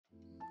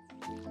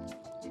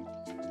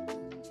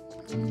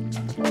Guys,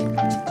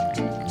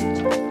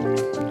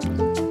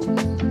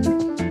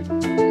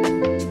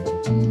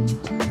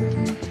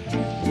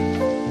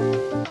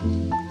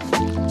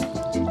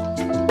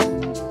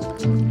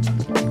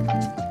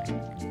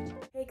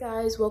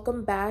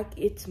 welcome back.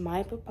 It's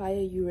my papaya.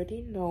 You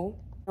already know.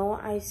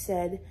 I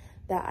said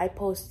that I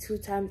post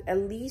at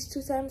least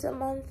two times a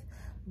month,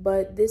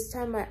 but this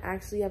time I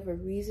actually have a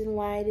reason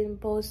why I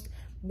didn't post,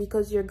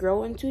 because your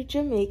girl went to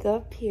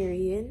Jamaica,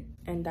 period,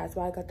 and that's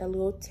why I got that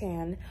little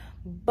tan.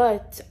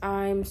 But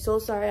I'm so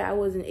sorry I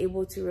wasn't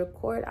able to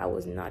record. I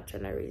was not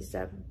trying to raise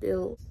that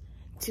bill.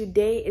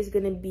 Today is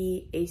gonna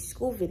be a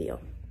school video,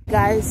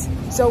 guys.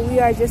 So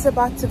we are just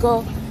about to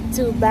go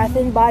to Bath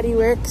and Body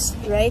Works,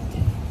 right?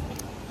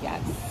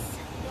 Yes.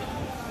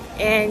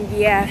 And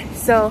yeah,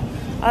 so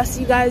I'll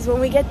see you guys when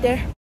we get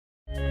there.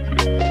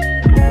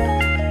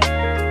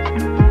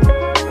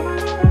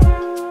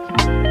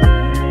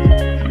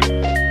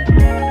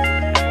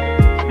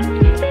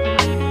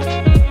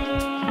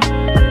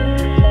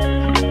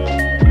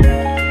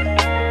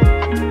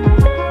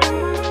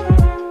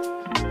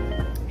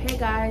 Hey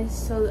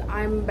guys, so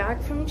I'm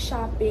back from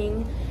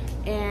shopping,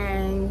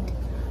 and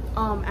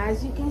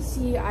as you can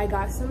see, I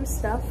got some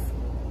stuff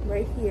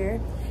right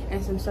here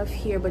and some stuff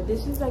here, but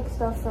this is like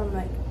stuff from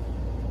like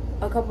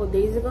a couple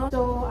days ago.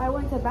 So I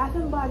went to Bath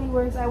and Body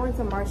Works, I went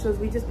to Marshall's,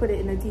 we just put it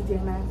in a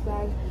TJ Maxx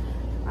bag.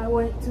 I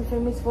went to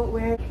Famous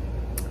Footwear.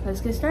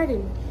 Let's get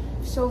started.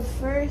 So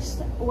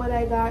first, what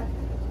I got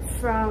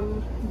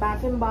from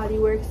Bath and Body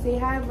Works, they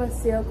have a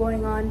sale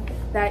going on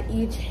that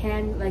each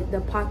hand, like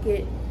the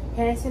pocket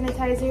hand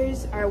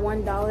sanitizers, are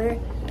 $1.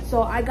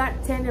 So I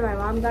got 10 and my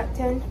mom got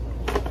 10.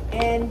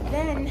 And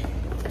then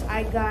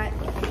I got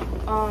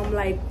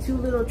like 2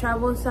 little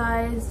travel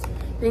size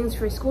things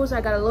for school. So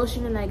I got a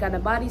lotion and I got a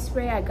body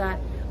spray. I got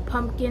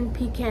pumpkin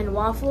pecan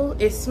waffle.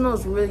 It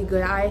smells really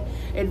good. I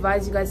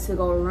advise you guys to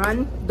go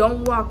run,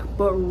 don't walk,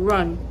 but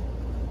run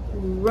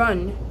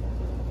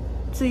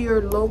to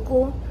your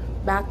local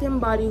Bath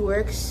and Body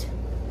Works.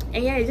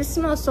 And yeah, it just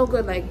smells so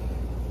good. Like,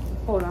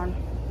 hold on.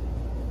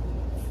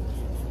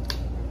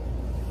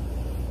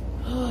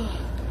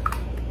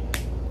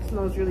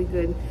 Smells really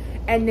good.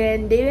 And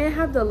then they didn't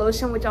have the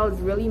lotion, which I was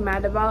really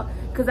mad about,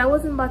 because I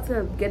wasn't about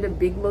to get a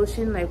big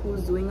lotion. Like,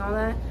 who's doing all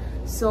that?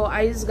 So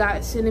I just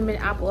got cinnamon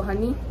apple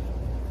honey.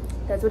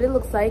 That's what it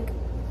looks like.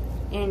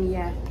 And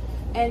yeah,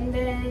 and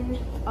then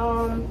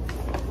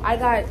I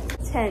got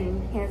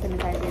 10 hand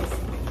sanitizers.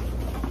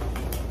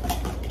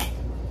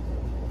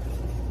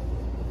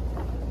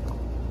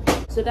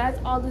 So that's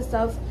all the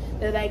stuff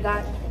that I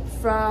got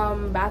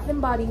from Bath and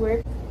Body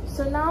Works.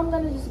 So now I'm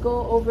gonna just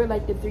go over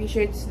like the 3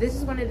 shirts. This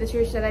is one of the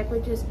shirts that I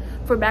purchased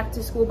for back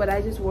to school, but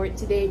I just wore it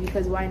today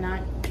because why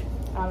not?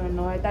 I don't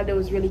know, I thought it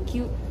was really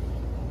cute.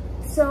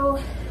 So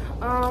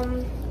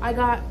I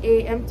got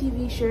a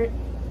MTV shirt.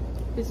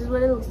 This is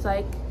what it looks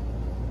like.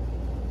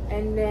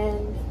 And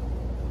then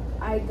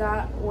I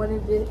got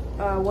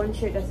one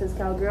shirt that says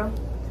Cowgirl.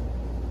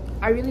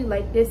 I really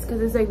like this because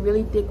it's like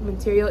really thick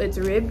material. It's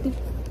ribbed,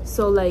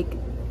 so like,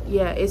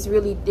 yeah, it's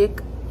really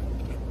thick.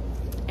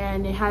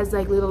 And it has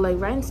like little like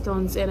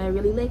rhinestones, and I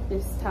really like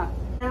this top.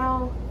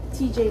 Now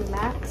TJ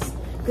Maxx,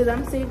 because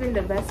I'm saving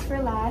the best for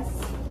last.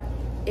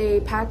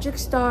 A Patrick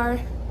Star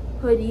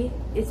hoodie.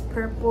 It's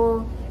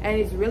purple and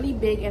it's really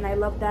big, and I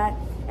love that.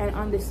 And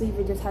on the sleeve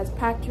it just has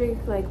Patrick,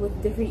 like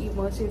with different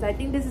emotions. I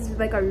think this is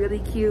like a really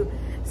cute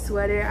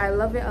sweater. I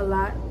love it a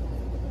lot.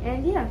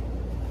 And yeah,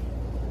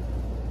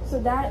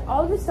 so that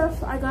all the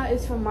stuff I got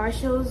is from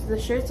Marshall's. The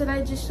shirts that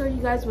I just showed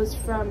you guys was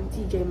from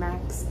TJ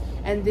Maxx,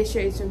 and this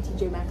shirt is from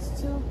TJ Maxx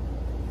too.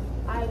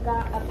 I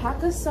got a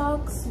pack of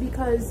socks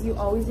because you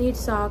always need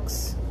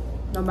socks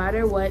no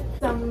matter what.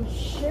 Some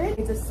shirt,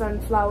 it's a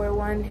sunflower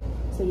one.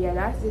 So yeah,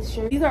 that's this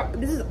shirt.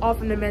 This is all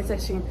from the men's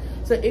section.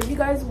 So if you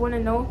guys want to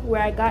know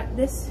where I got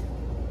these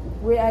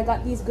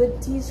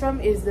good tees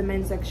from, is the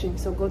men's section.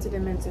 So go to the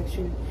men's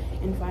section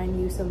and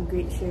find you some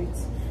great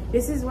shirts.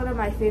 This is one of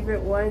my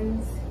favorite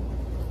ones.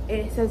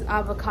 It says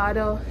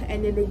avocado,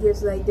 and then it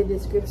gives like the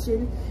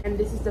description, and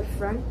this is the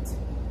front.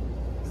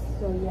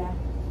 So yeah,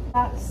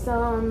 got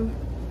some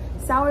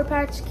Sour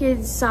Patch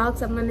Kids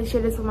socks. I'm gonna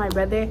share this with my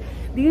brother.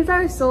 These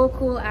are so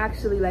cool,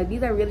 actually. Like,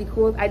 these are really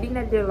cool. I think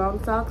that they're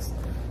long socks.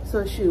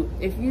 So shoot,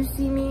 if you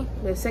see me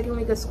the second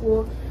week of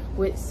school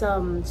with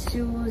some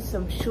shoes,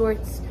 some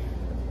shorts,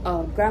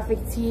 graphic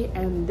tee,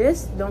 and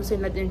this, don't say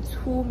nothing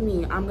to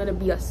me. I'm gonna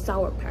be a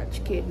Sour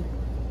Patch Kid.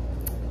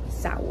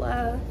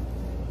 Sour.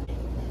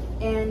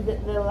 And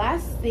the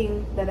last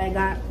thing that I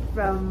got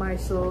from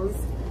Marshall's,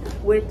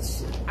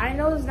 which I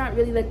know is not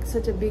really like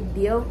such a big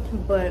deal,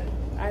 but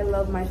I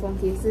love my phone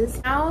cases.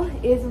 Now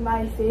is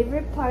my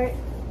favorite part,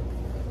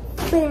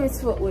 Famous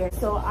Footwear.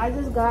 So I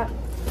just got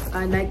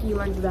a Nike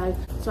lunch bag.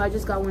 So I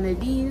just got one of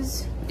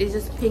these. It's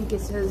just pink,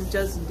 it says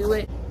just do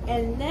it.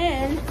 And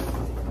then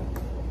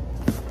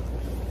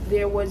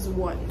there was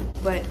one,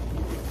 but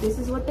this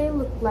is what they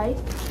look like.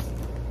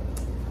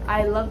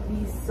 I love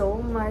these so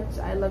much.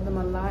 I love them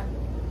a lot.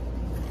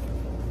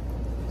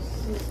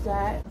 Just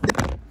that.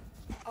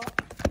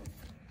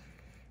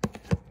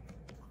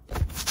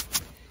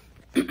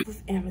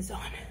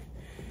 Amazon.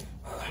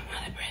 Oh, I'm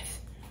out of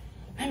breath.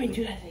 Let me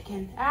do that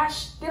again.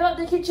 Ash, get out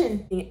the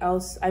kitchen. Anything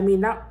else? I mean,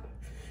 not.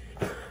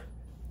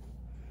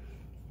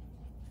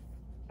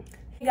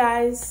 Hey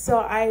guys, so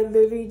I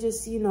literally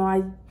just,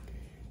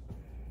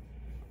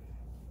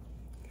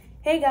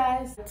 Hey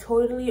guys, I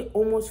totally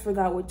almost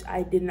forgot, which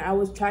I didn't. I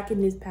was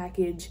tracking this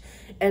package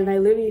and I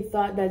literally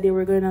thought that they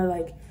were gonna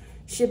like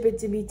ship it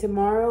to me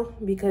tomorrow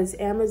because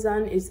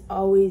Amazon is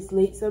always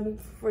late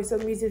for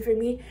some reason for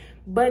me.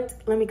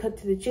 But let me cut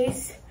to the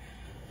chase.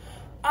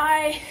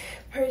 I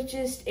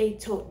purchased a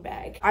tote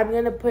bag. I'm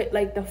gonna put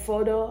like the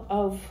photo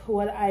of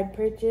what I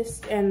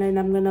purchased and then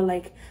I'm gonna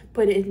like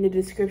put it in the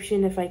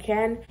description if I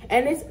can.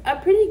 And it's a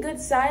pretty good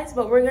size,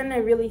 but we're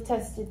gonna really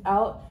test it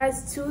out. It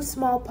has 2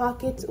 small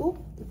pockets. Ooh,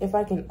 if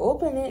I can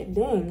open it,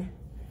 dang.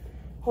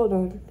 Hold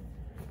on.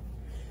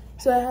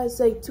 So it has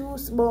like 2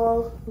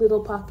 small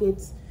little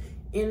pockets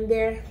in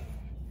there.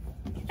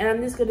 And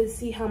I'm just gonna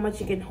see how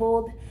much it can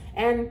hold.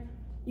 And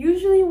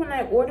usually when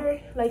I order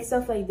like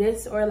stuff like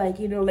this or like,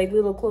 like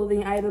little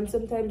clothing items,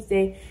 sometimes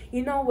they,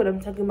 what I'm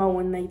talking about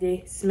when like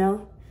they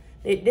smell.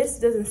 This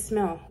doesn't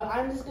smell.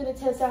 I'm just gonna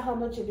test out how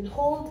much it can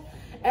hold.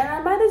 And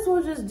I might as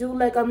well just do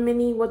like a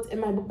mini what's in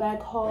my book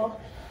bag haul.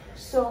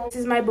 So this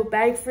is my book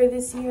bag for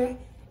this year.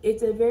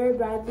 It's a Very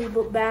Bradley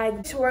book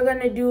bag. So we're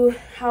gonna do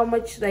how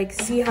much, like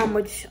see how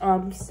much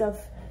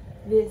stuff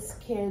this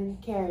can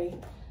carry.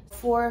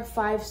 4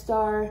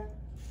 5-star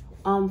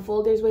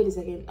folders. Wait a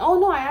second. Oh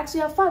no, I actually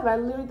have 5. I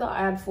literally thought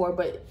I had 4,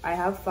 but I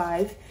have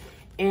 5.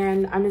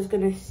 And I'm just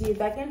gonna see if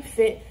that can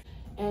fit.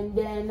 And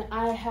then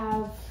I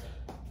have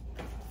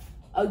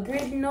a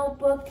grid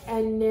notebook,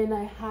 and then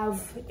I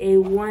have a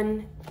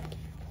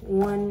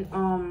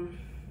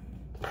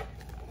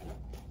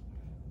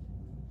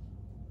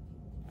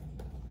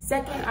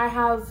second, I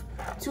have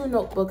 2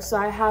 notebooks. So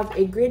I have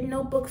a grid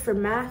notebook for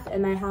math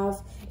and I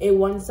have a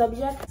 1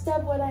 subject.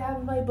 Step what I have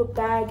in my book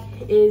bag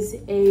is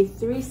a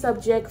 3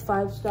 subject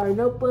 5-star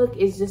notebook.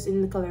 It's just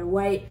in the color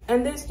white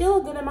and there's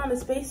still a good amount of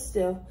space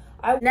still.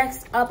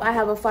 Next up, I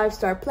have a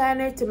 5-star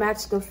planner to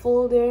match the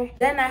folder.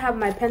 Then I have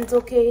my pencil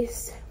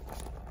case.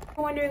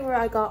 I'm wondering where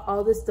I got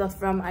all this stuff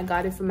from. I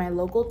got it from my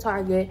local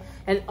Target.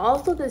 And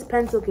also this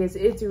pencil case,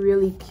 it's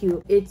really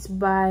cute. It's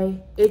by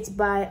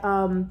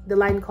the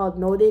line called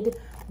Noted,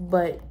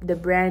 but the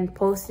brand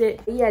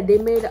Post-it. Yeah, they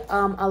made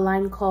a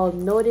line called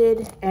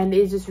Noted and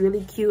it's just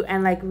really cute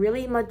and like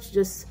really much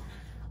just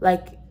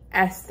like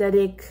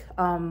aesthetic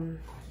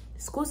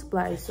school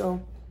supplies.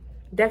 So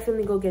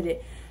definitely go get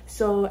it.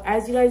 So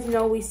as you guys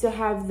know, we still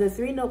have the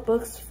 3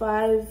 notebooks,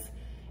 5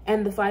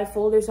 and the 5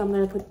 folders. So I'm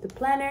gonna put the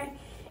planner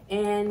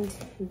and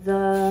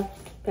the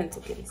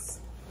pencil case.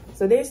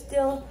 So there's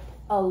still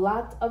a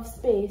lot of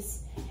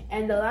space.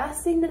 And the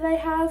last thing that I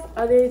have,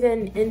 other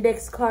than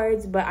index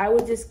cards, but I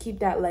would just keep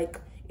that like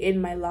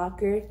in my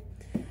locker.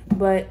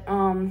 But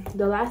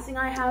the last thing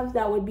I have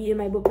that would be in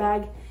my book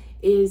bag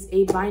is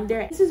a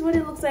binder. This is what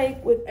it looks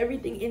like with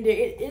everything in there.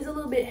 It is a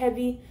little bit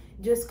heavy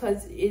just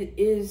because it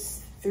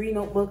is 3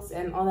 notebooks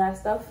and all that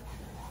stuff.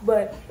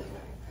 But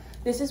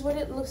this is what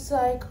it looks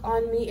like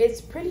on me.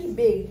 It's pretty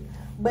big,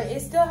 but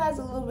it still has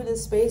a little bit of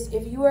space.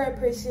 If you are a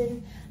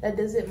person that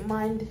doesn't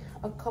mind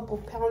a couple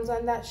pounds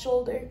on that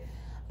shoulder,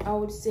 I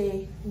would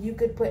say you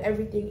could put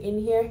everything in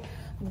here.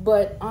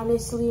 But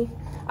honestly,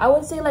 I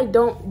would say like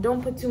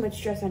don't put too much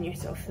stress on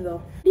yourself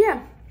though.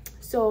 Yeah,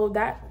 so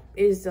that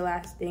is the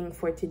last thing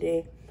for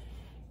today.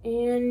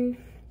 And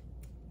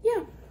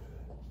yeah.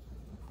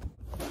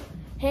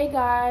 Hey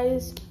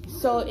guys,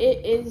 so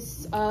it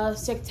is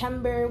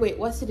September, wait,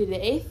 what's today, the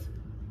 8th?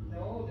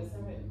 No, the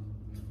 7th.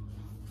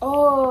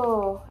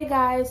 Oh, hey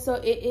guys, so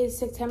it is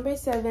September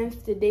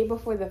 7th, the day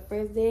before the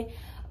first day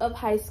of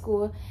high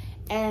school.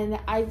 And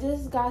I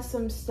just got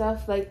some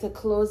stuff like to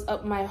close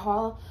up my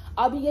haul.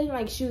 I'll be getting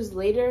like shoes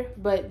later,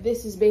 but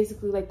this is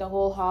basically like the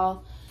whole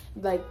haul,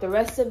 like the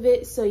rest of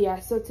it. So yeah,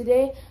 so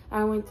today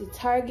I went to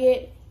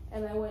Target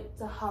and I went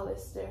to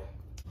Hollister.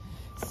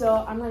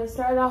 So I'm gonna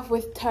start off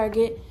with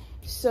Target.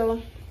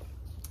 So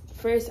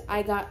first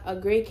I got a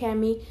gray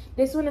cami.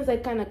 This one is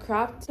like kind of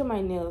cropped to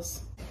my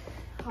nails.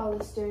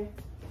 Hollister.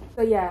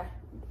 So yeah,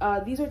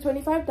 these were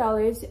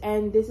 $25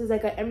 and this is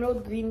like an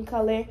emerald green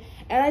color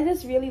and I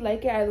just really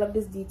like it. I love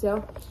this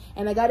detail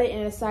and I got it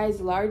in a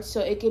size large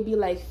so it could be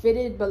like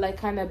fitted but like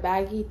kind of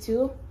baggy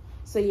too.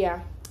 So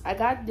yeah, I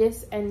got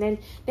this and then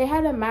they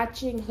had a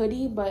matching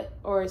hoodie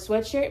or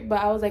sweatshirt, but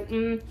I was like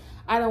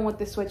I don't want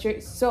the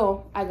sweatshirt,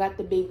 so I got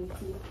the baby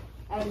tee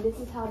and this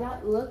is how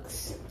that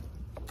looks.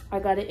 I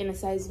got it in a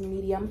size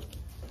medium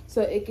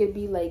so it could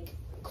be like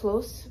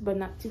close but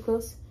not too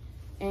close.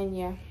 And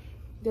yeah,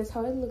 that's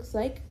how it looks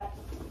like.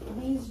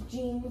 These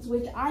jeans,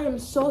 which I am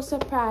so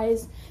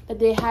surprised that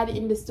they had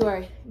in the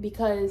store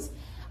because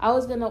I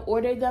was gonna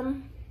order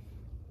them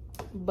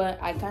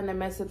but I kind of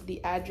messed up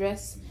the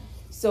address.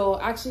 So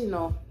actually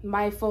no,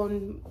 my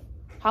phone,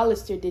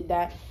 Hollister did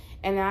that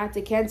and I had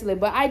to cancel it,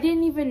 but I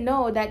didn't even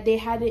know that they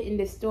had it in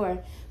the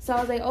store. So I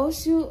was like, oh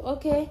shoot,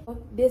 okay.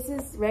 This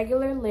is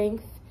regular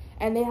length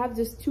and they have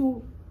just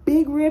 2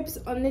 big rips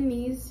on the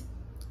knees.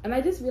 and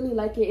I just really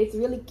like it. It's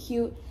really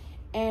cute,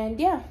 and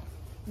yeah,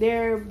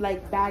 they're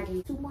like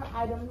baggy. 2 more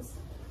items.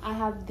 I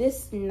have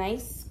this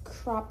nice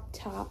crop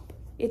top.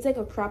 It's like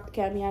a cropped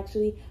cami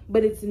actually,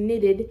 but it's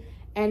knitted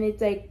and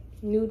it's like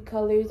nude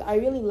colors. I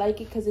really like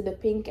it because of the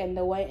pink and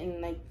the white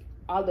and like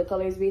all the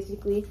colors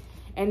basically,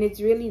 and it's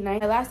really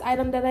nice. The last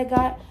item that I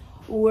got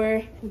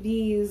were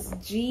these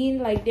jean,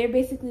 like they're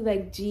basically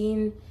like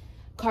jean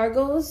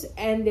cargos,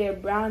 and they're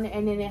brown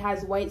and then it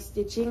has white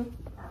stitching.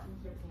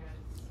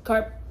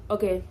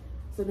 Okay,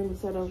 so let me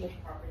start over.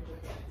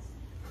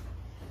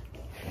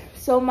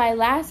 So my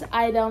last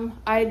item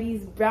are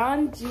these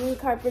brown jean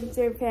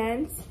carpenter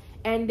pants,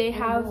 and they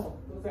have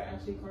those are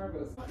actually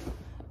cargos.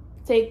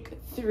 Take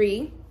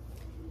 3.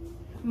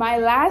 My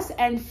last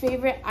and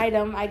favorite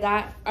item I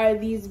got are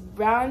these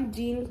brown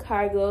jean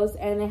cargos,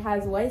 and it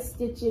has white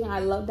stitching. I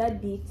love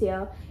that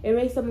detail. It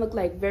makes them look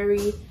like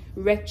very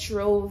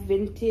retro,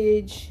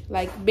 vintage,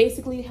 like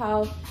basically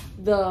how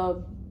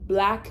the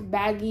black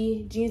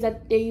baggy jeans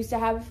that they used to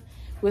have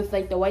with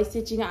like the white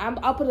stitching.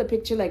 I'll put a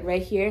picture like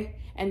right here,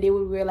 and they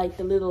would wear like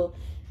the little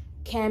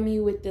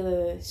cami with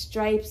the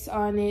stripes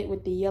on it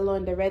with the yellow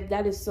and the red.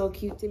 That is so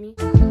cute to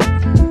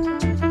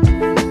me.